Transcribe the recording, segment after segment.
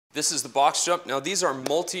This is the box jump. Now these are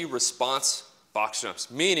multi-response box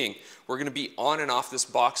jumps, meaning we're going to be on and off this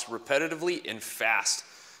box repetitively and fast.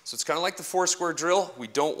 So it's kind of like the 4-square drill. We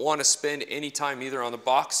don't want to spend any time either on the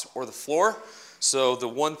box or the floor. So the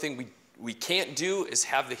one thing we can't do is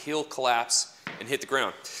have the heel collapse and hit the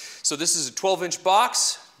ground. So this is a 12-inch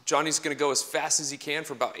box. Johnny's going to go as fast as he can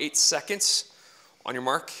for about 8 seconds. On your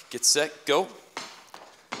mark, get set, go.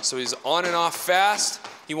 So he's on and off fast.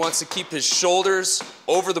 He wants to keep his shoulders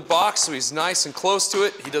over the box so he's nice and close to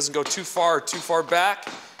it. He doesn't go too far or too far back.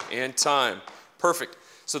 And time. Perfect.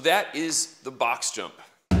 So that is the box jump.